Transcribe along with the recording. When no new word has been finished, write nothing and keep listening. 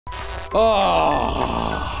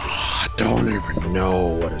I don't even know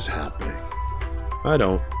what is happening. I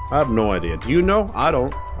don't. I have no idea. Do you know? I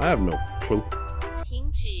don't. I have no clue.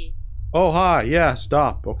 Oh, hi. Yeah,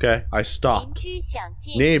 stop. Okay, I stopped.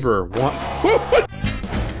 Neighbor, what?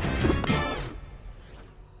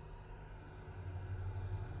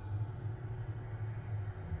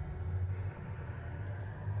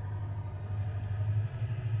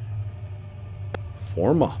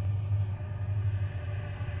 Forma.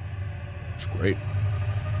 It's great.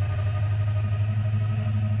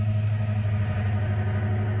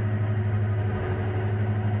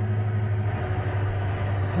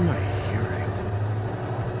 What am I hearing?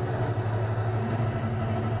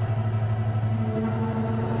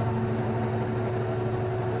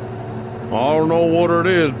 I don't know what it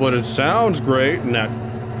is, but it sounds great in that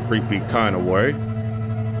creepy kind of way.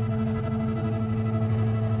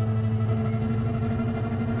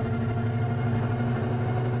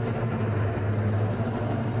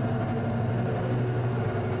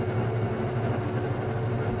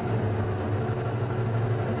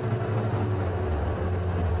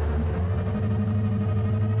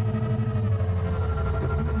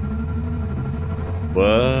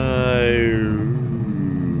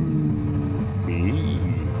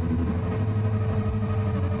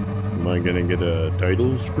 Am I gonna get a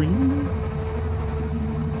title screen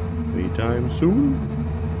anytime soon?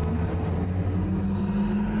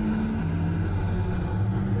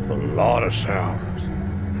 A lot of sounds.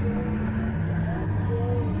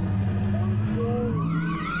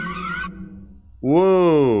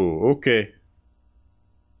 Whoa, okay.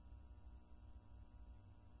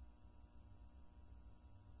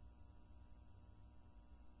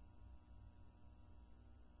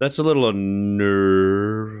 That's a little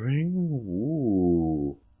unnerving.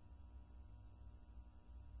 Ooh.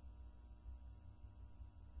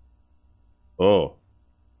 Oh.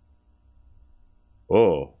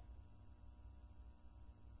 Oh.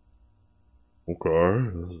 Okay.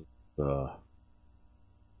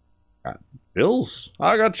 Got chills.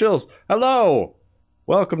 I got chills. Hello.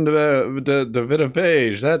 Welcome to the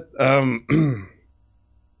VidEvage.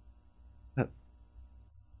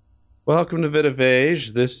 Welcome to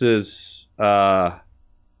VidEvage. This is, I'm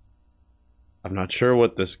not sure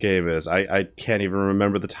what this game is. I can't even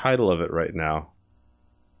remember the title of it right now.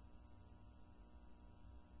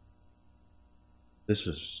 This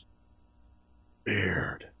is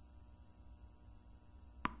weird.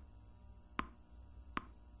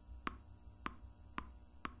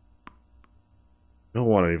 Don't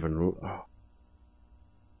want to even...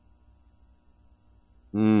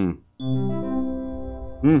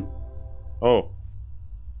 Oh.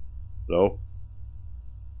 Hello.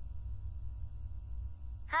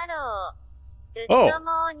 Hello. Oh. Good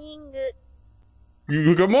morning.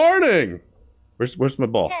 Good morning. Where's my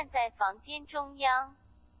ball? 站在房间中央。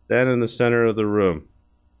 Stand in the center of the room.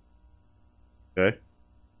 Okay.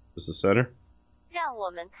 This is the center. 让我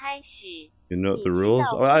们开始。 You know the rules?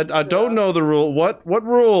 Oh, I don't know the rule. What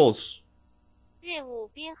rules? 任务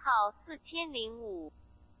编号4005。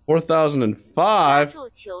 4005. 抓住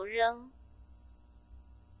球扔。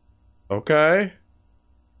 Okay.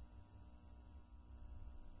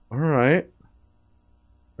 All right.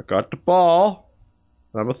 I got the ball.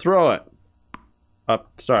 I'm gonna throw it.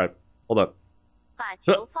 Sorry. Hold up. 把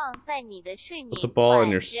球放在你的睡眠 Put the ball in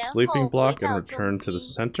块 your 然 sleeping 后 block 回 and 到 return 中 to the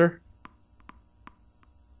心。 center.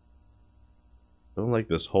 Don't like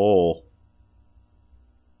this hole.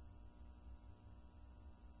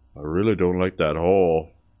 I really don't like that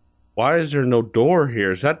hole. Why is there no door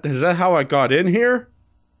here? Is that how I got in here?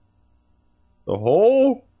 The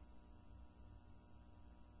hole?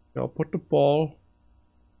 I'll put the ball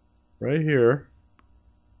right here.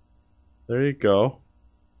 There you go.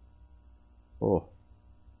 Oh.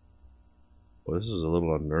 Well, this is a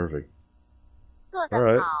little unnerving. 做得 All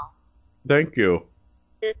right. 好。 Thank you.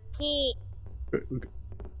 Cookie.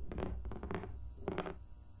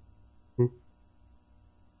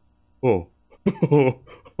 Oh.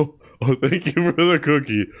 Oh, thank you for the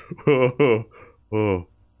cookie.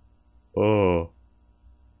 Oh.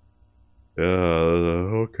 Yeah,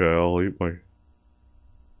 okay, I'll eat my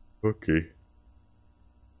cookie.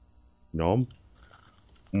 Nom?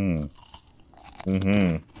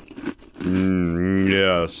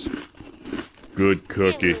 Yes. Good 任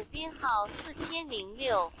cookie. 务编号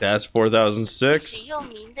4006。 That's 4006. 使用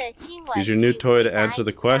您的新玩 Use 具 your new toy to 回答 answer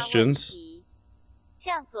the 以下问 questions. 题。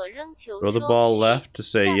向左扔球 Throw the 说 ball 是 left to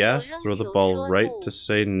say 向右 yes, 扔 throw the 球 ball 说 right 不 to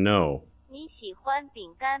say no. 你喜欢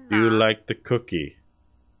饼干 Do you 吗？ like the cookie?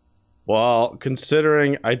 Well,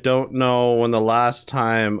 considering I don't know when the last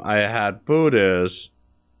time I had food is,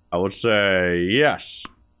 I would say yes.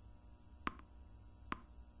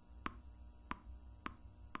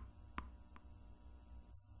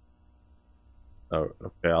 Oh,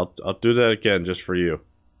 okay. I'll do that again just for you.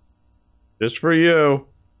 Just for you.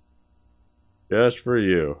 Just for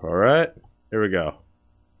you. All right. Here we go.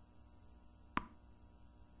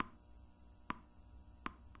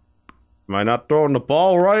 Am I not throwing the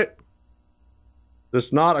ball right? Is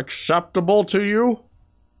this not acceptable to you?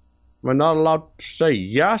 Am I not allowed to say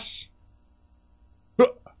yes?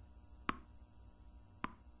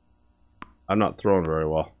 I'm not throwing very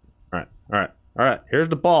well. Alright, alright, alright. Here's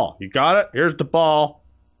the ball. You got it? Here's the ball.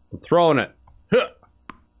 I'm throwing it.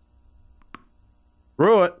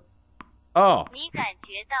 Threw it. Oh.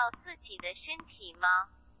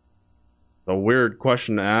 A weird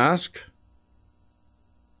question to ask.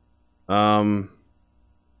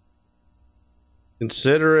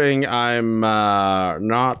 Considering I'm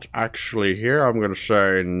not actually here, I'm gonna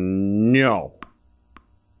say no.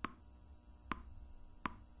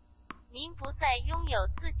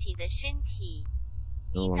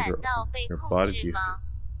 No longer your body.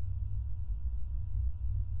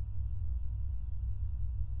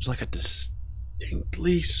 There's like a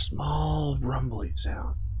distinctly small rumbling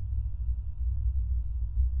sound.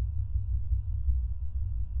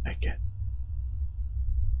 Make it.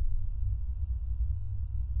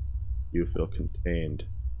 You feel contained.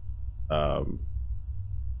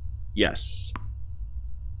 Yes.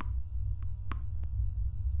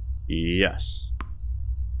 Yes.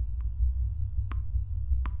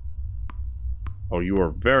 Oh, you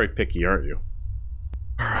are very picky, aren't you?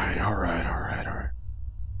 Alright, alright, alright, alright.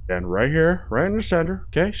 And right here, right in the center.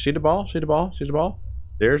 Okay, see the ball, see the ball, see the ball?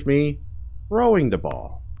 There's me throwing the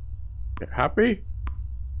ball. Okay, happy?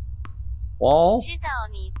 Ball?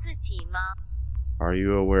 Are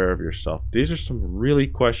you aware of yourself? These are some really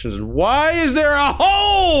questions. Why is there a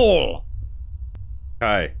hole?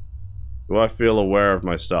 Okay. Do I feel aware of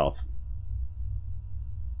myself?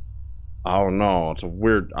 I don't know. It's a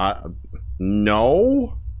weird...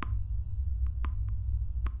 no?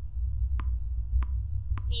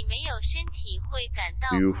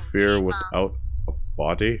 Do you fear without a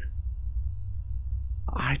body?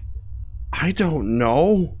 I don't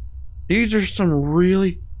know. These are some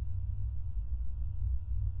really...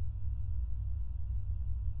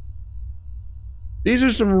 These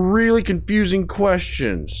are some really confusing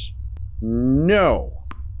questions. No.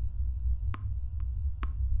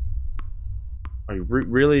 Are you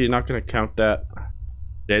really not going to count that?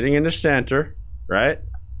 Standing in the center, right?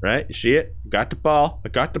 Right? You see it? Got the ball. I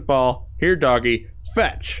got the ball. Here, doggy.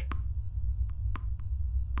 Fetch.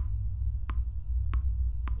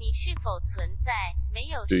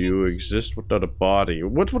 Do you exist without a body?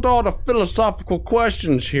 What's with all the philosophical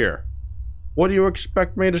questions here? What do you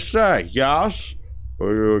expect me to say? Yes?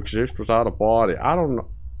 Or you exist without a body? I don't know.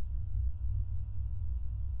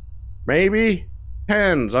 Maybe?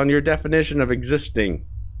 Depends on your definition of existing.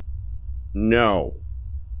 No.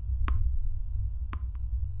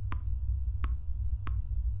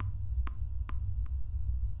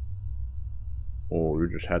 Oh, you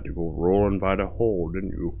just had to go rolling by the hole, didn't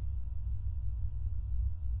you?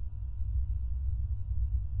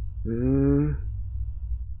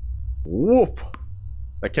 Whoop!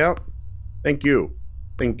 That count? Thank you.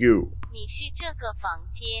 Thank you.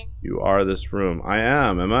 You are this room. I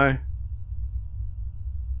am I?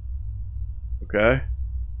 Okay.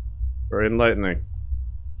 Very enlightening.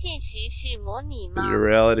 Is your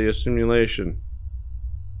reality a simulation?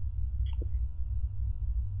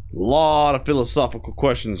 A lot of philosophical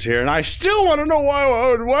questions here, and I still want to know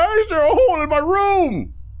why is there a hole in my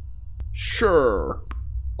room? Sure.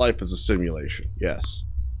 Life is a simulation, yes.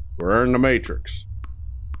 We're in the Matrix.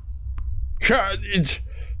 God,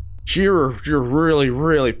 you're really,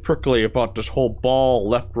 really prickly about this whole ball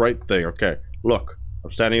left-right thing. Okay, look.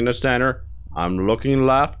 I'm standing in the center. I'm looking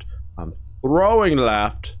left. I'm throwing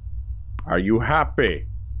left. Are you happy?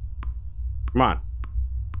 Come on.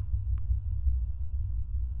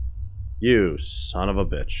 You son of a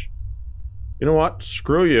bitch. You know what?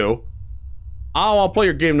 Screw you. I don't want to play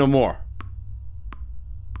your game no more.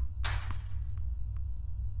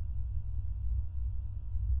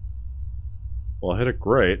 Well, I hit it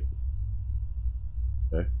great.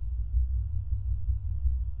 Okay.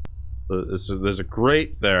 There's a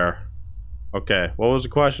grate there. Okay, what was the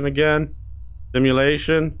question again?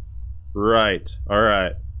 Simulation? Right,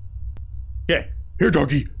 alright. Okay, here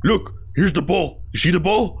doggy, look, here's the ball. You see the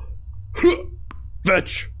ball?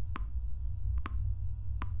 Fetch.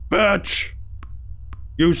 Fetch.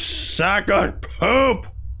 You sack of poop.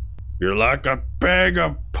 You're like a bag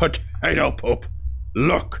of potato poop.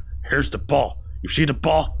 Look, here's the ball. You see the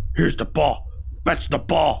ball? Here's the ball. Fetch the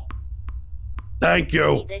ball. Thank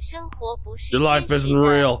you. Your life isn't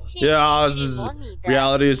real. Yeah,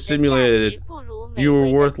 reality is simulated. You were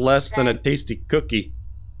worth less than a tasty cookie.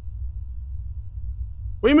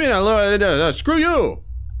 What do you mean? Screw you!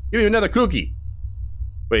 Give me another cookie.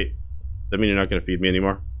 Wait, that mean you're not gonna feed me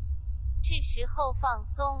anymore?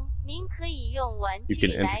 You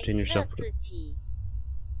can entertain yourself with it.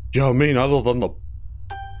 Yeah, I mean, other than the...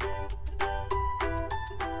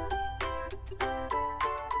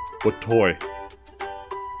 What toy?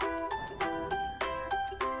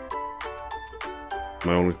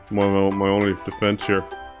 My only defense here.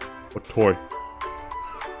 What toy?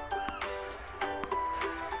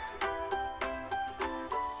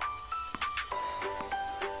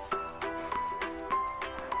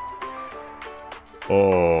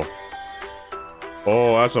 Oh.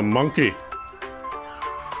 Oh, that's a monkey.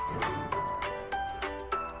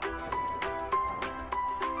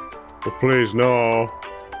 Oh, please, no.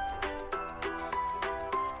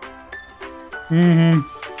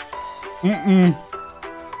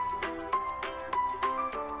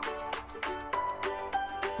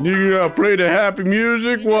 You gotta play the happy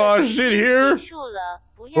music while I sit here?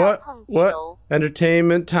 What? What?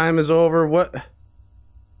 Entertainment time is over. What?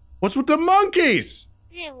 What's with the monkeys?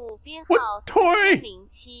 What toy?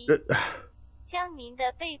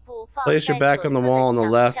 Place your back on the wall on the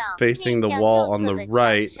left, facing the wall on the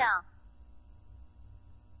right.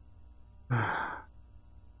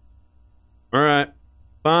 Alright,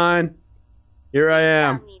 fine. Here I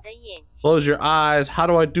am. Close your eyes. How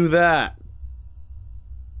do I do that?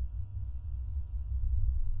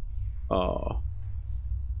 Oh.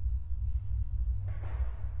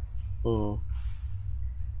 Oh.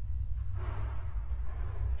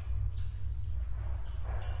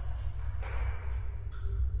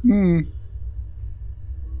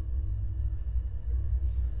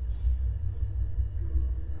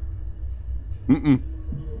 Mm-mm.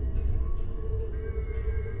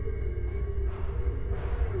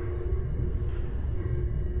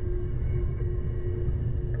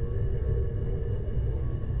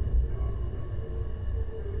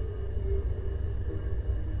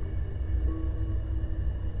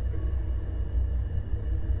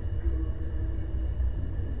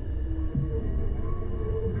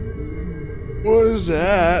 What is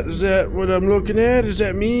that? Is that what I'm looking at? Is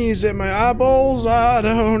that me? Is that my eyeballs? I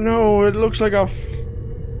don't know. It looks like a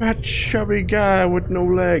fat, chubby guy with no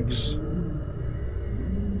legs.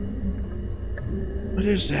 What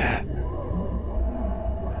is that?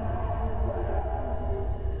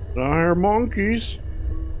 I hear monkeys.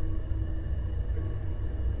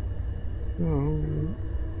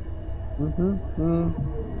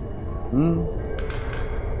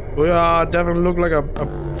 Oh yeah, definitely look like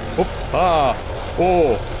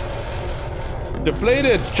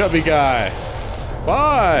deflated chubby guy.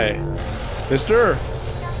 Bye, mister.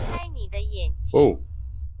 Oh,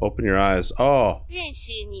 open your eyes. Oh, meet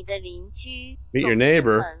your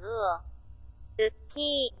neighbor.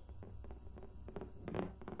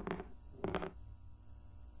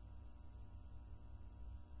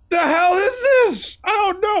 The hell is this? I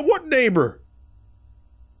don't know. What neighbor?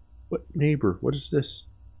 What neighbor? What is this?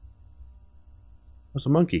 What's a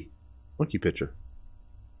monkey? Monkey picture.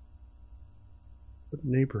 What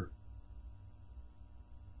neighbor?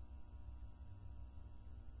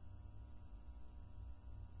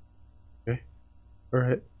 Okay.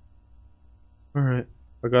 Alright. Alright.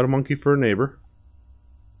 I got a monkey for a neighbor.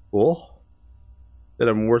 Cool. That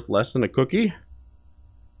I'm worth less than a cookie?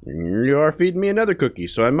 You are feeding me another cookie,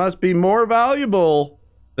 so I must be more valuable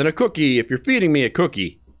than a cookie if you're feeding me a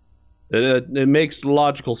cookie. It makes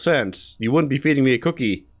logical sense. You wouldn't be feeding me a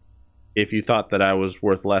cookie if you thought that I was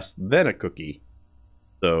worth less than a cookie.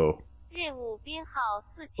 So...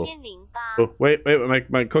 Oh, wait,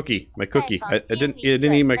 my cookie. My cookie. I didn't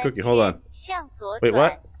eat my cookie. Hold on. Wait,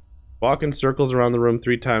 what? Walk in circles around the room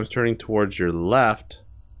 3 times, turning towards your left.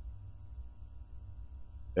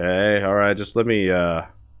 Okay, alright, just let me,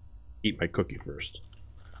 eat my cookie first.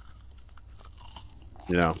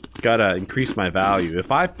 You know, gotta increase my value.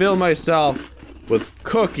 If I fill myself with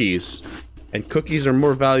cookies, and cookies are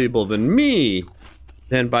more valuable than me,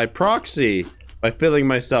 then by proxy, by filling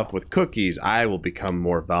myself with cookies, I will become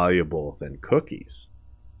more valuable than cookies.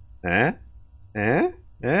 Eh? Eh?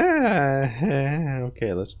 Eh?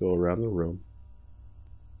 Okay, let's go around the room.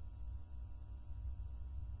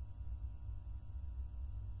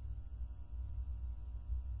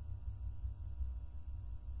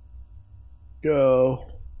 Go.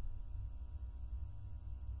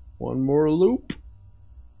 One more loop.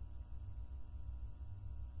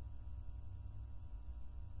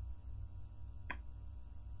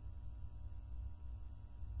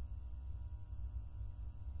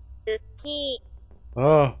 Cookie.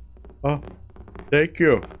 Oh, thank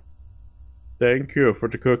you. Thank you for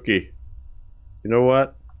the cookie. You know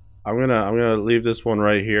what? I'm gonna leave this one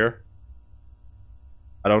right here.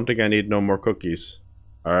 I don't think I need no more cookies.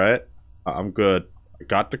 Alright? I'm good. I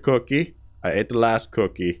got the cookie. I ate the last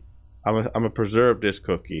cookie. I'm gonna preserve this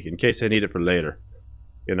cookie in case I need it for later.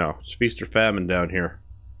 You know, it's feast or famine down here.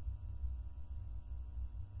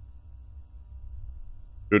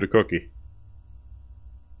 Do the cookie.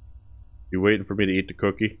 You waiting for me to eat the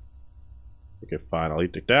cookie? Okay, fine. I'll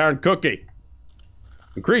eat the darn cookie.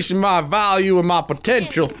 Increasing my value and my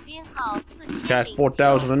potential. Cash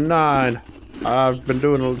 4009. I've been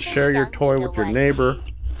doing a share your toy with your neighbor.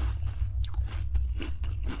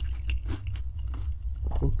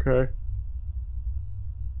 Okay.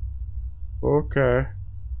 Okay.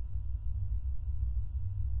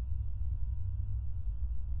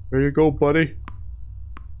 There you go, buddy.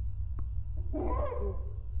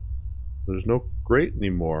 There's no grate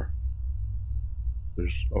anymore.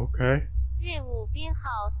 There's okay.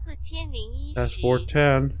 That's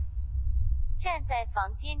 410. Stand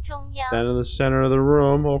in the center of the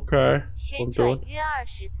room. Okay. I'm doing.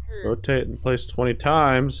 Rotate and place 20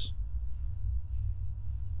 times.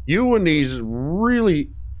 You and these really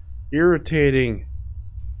irritating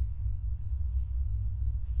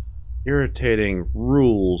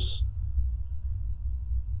rules.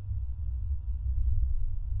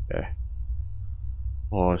 Okay.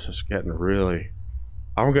 Oh, it's just getting really.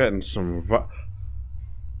 I'm getting some.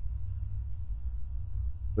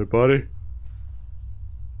 Hey, buddy.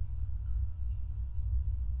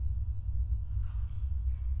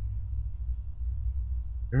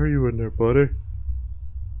 Are you in there, buddy?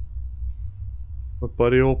 My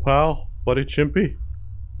buddy, old pal? Buddy Chimpy?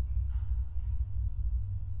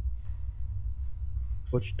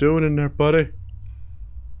 What you doing in there, buddy?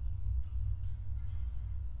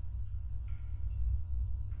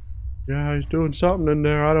 Yeah, he's doing something in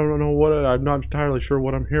there. I don't know what. I'm not entirely sure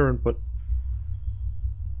what I'm hearing, but.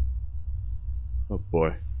 Oh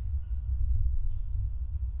boy.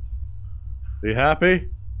 Are you happy?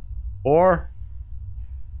 Or?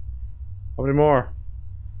 How many more?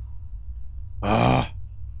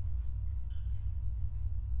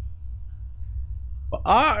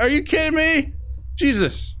 Are you kidding me?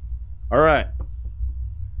 Jesus. Alright.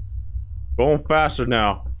 Going faster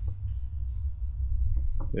now.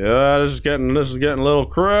 Yeah, this is getting a little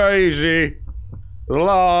crazy. A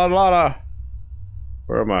lot of.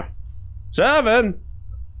 Where am I? 7?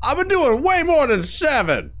 I've been doing way more than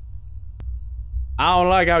 7. I don't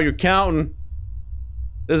like how you're counting.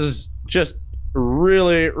 This is just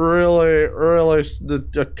really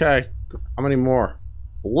okay. How many more?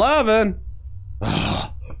 11?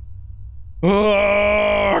 Oh,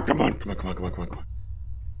 come on. Come on.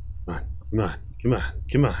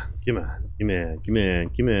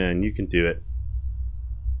 You can do it.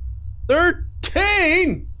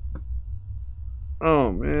 13?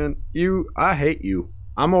 Oh man, I hate you.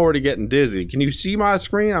 I'm already getting dizzy. Can you see my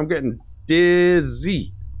screen? I'm getting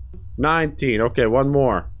dizzy. 19. Okay, one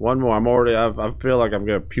more. I'm already. I feel like I'm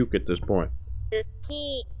gonna puke at this point.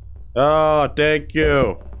 Oh, thank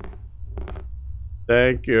you.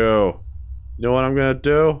 Thank you. You know what I'm gonna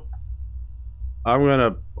do? I'm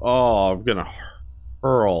gonna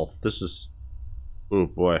hurl. This is. Oh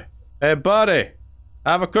boy. Hey, buddy.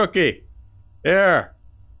 Have a cookie. Here.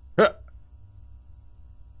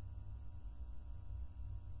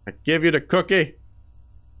 I give you the cookie.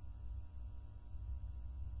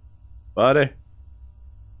 Buddy.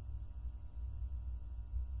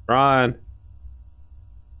 Trying.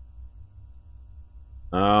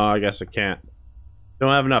 Oh, I guess I can't.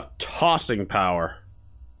 Don't have enough tossing power.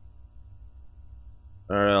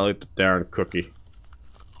 Alright, I'll eat the darn cookie.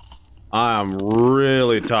 I am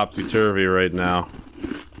really topsy-turvy right now.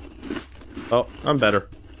 Oh, I'm better.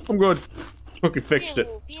 I'm good. Cookie fixed it.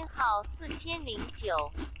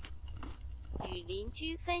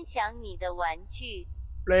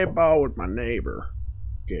 Play ball with my neighbor.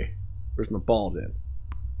 Okay, where's my ball then?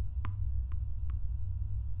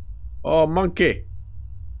 Oh, monkey.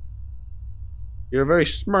 You're a very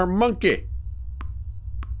smart monkey.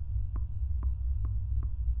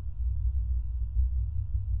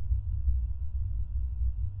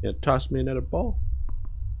 You toss me another ball?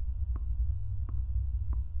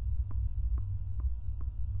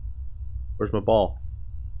 Where's my ball?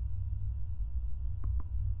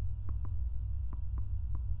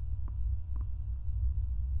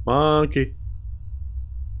 Monkey.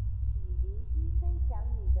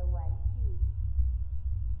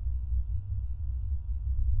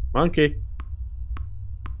 Monkey.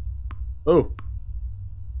 Oh.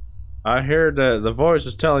 I heard the voice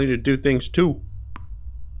is telling you to do things too.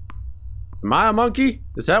 Am I a monkey?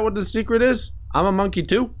 Is that what the secret is? I'm a monkey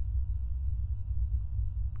too?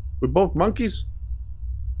 We're both monkeys?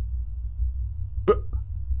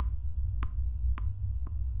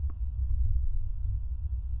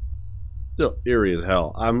 Still eerie as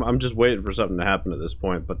hell. I'm just waiting for something to happen at this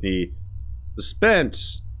point, but the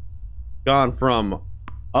suspense gone from,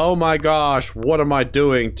 oh my gosh, what am I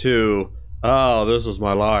doing, to, oh, this is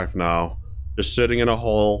my life now. Just sitting in a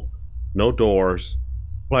hole, no doors,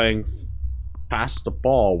 playing pass the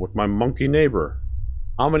ball with my monkey neighbor.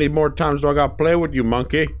 How many more times do I gotta play with you,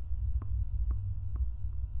 monkey?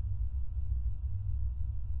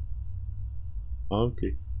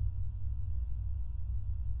 Monkey.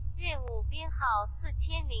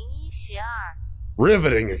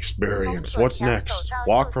 Riveting experience. What's next?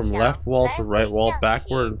 Walk from left wall to right wall,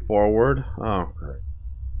 backward and forward. Oh, great.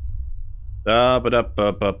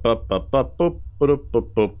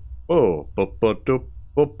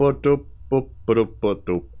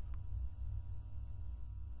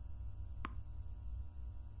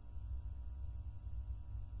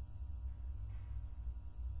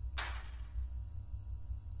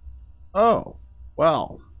 Oh,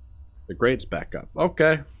 well, the grate's back up.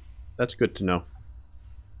 Okay, that's good to know.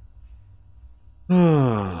 You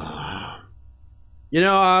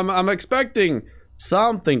know, I'm expecting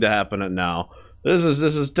something to happen at now. This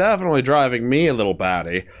is definitely driving me a little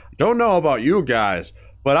batty. Don't know about you guys,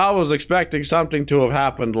 but I was expecting something to have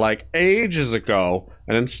happened like ages ago,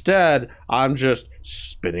 and instead I'm just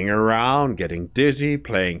spinning around, getting dizzy,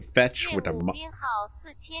 playing fetch with a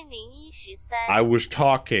I was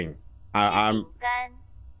talking. I'm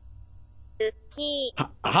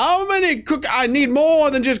How many I need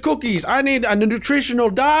more than just cookies. I need a nutritional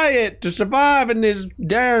diet to survive in this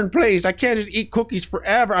darn place. I can't just eat cookies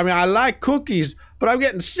forever. I mean, I like cookies, but I'm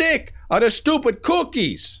getting sick of the stupid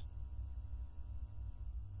cookies.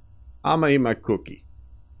 I'm gonna eat my cookie.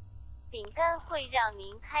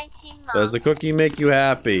 Does the cookie make you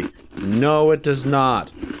happy? No, it does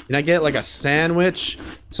not. Can I get like a sandwich?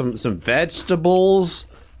 Some vegetables?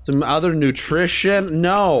 Some other nutrition?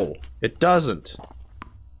 No, it doesn't.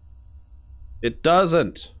 It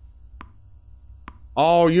doesn't.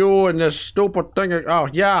 Oh, you and this stupid thing. Oh,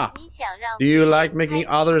 yeah. Do you like making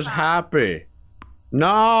others happy?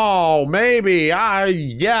 No, maybe.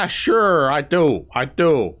 Yeah, sure, I do. I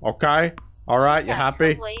do. Okay? Alright, you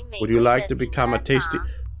happy? Would you like to become a tasty...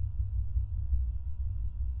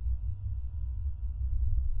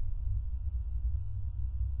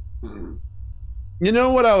 You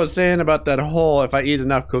know what I was saying about that whole, if I eat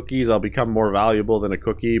enough cookies, I'll become more valuable than a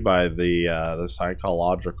cookie by the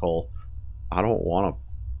psychological... I don't want to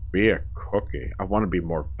be a cookie. I want to be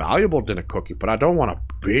more valuable than a cookie, but I don't want to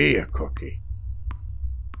be a cookie.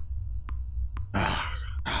 Ah,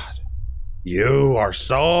 God. You are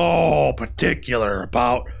so particular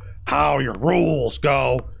about how your rules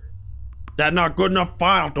go. That not good enough?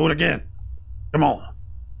 Fine, I'll do it again. Come on.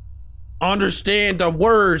 Understand the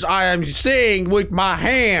words I am saying with my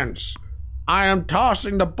hands. I am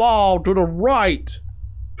tossing the ball to the right.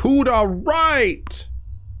 To the right.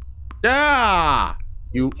 Yeah.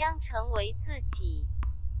 You.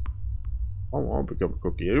 I want to become a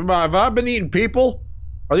cookie. Have I been eating people?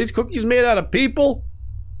 Are these cookies made out of people?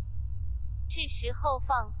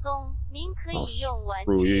 Oh,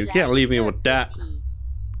 screw you. You can't leave me with that.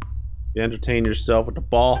 You entertain yourself with the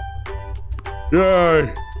ball.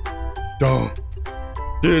 Yay! Duh.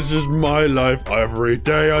 This is my life every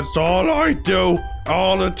day. That's all I do.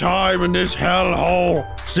 All the time in this hellhole.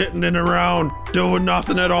 Sitting in around, doing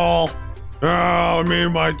nothing at all. Oh, me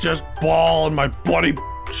and my just ball and my bloody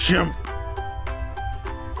chimp.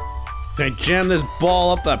 Can I jam this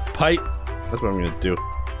ball up that pipe? That's what I'm gonna do.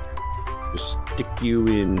 Just stick you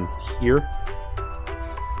in here.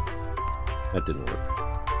 That didn't work.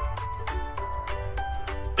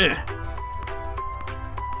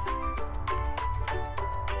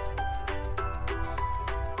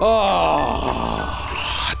 Oh,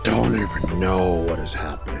 I don't even know what is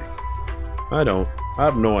happening. I don't. I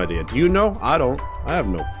have no idea. Do you know? I don't. I have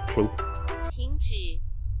no clue.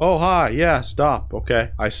 Oh, hi. Yeah, stop. Okay,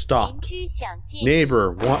 I stopped.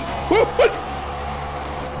 Neighbor, what?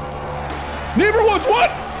 Neighbor wants what?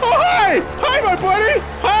 Oh, hi! Hi, my buddy!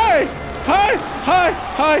 Hi! Hi! Hi!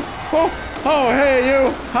 Hi! Oh, hey, you!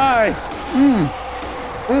 Hi!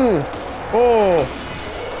 Oh!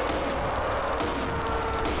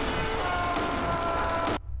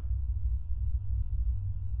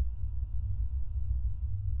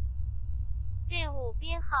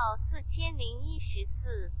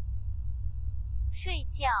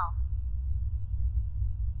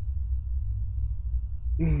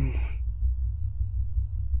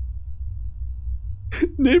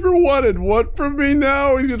 Neighbor wanted what from me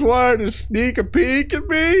now? He just wanted to sneak a peek at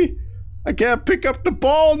me? I can't pick up the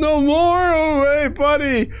ball no more? Oh, hey,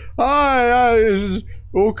 buddy. Hi,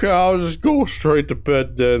 okay, I'll just go straight to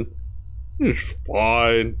bed then. It's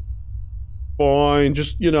fine. Fine,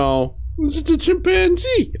 just, you know, it's just a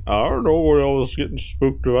chimpanzee. I don't know what I was getting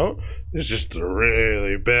spooked about. It's just the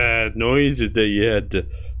really bad noises that you had to...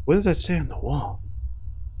 What does that say on the wall?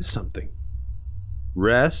 It's something.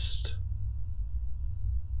 Rest.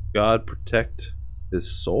 God protect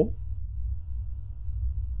his soul?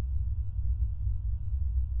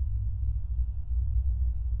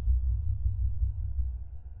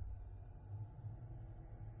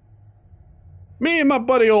 Me and my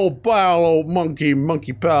buddy old pal, old monkey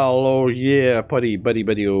pal, oh yeah, buddy,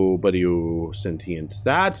 oh, Sentient.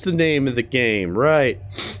 That's the name of the game, right?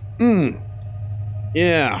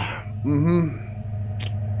 Yeah,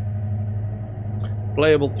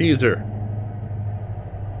 Playable teaser.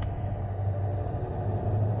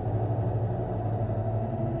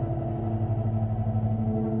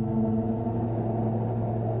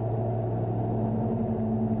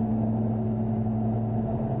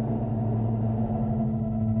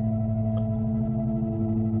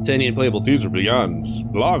 Sentient playable teaser belongs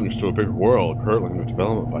to a bigger world currently under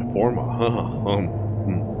development by Forma.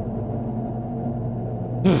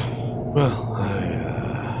 Well, I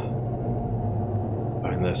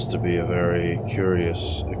find this to be a very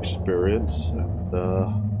curious experience, and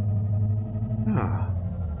yeah.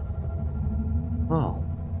 Well,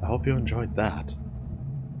 I hope you enjoyed that.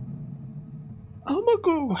 I'm gonna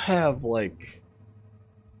go have like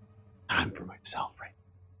time for myself right now.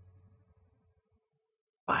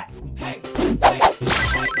 Bye. Hey, hey, hey,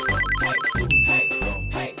 hey, hey.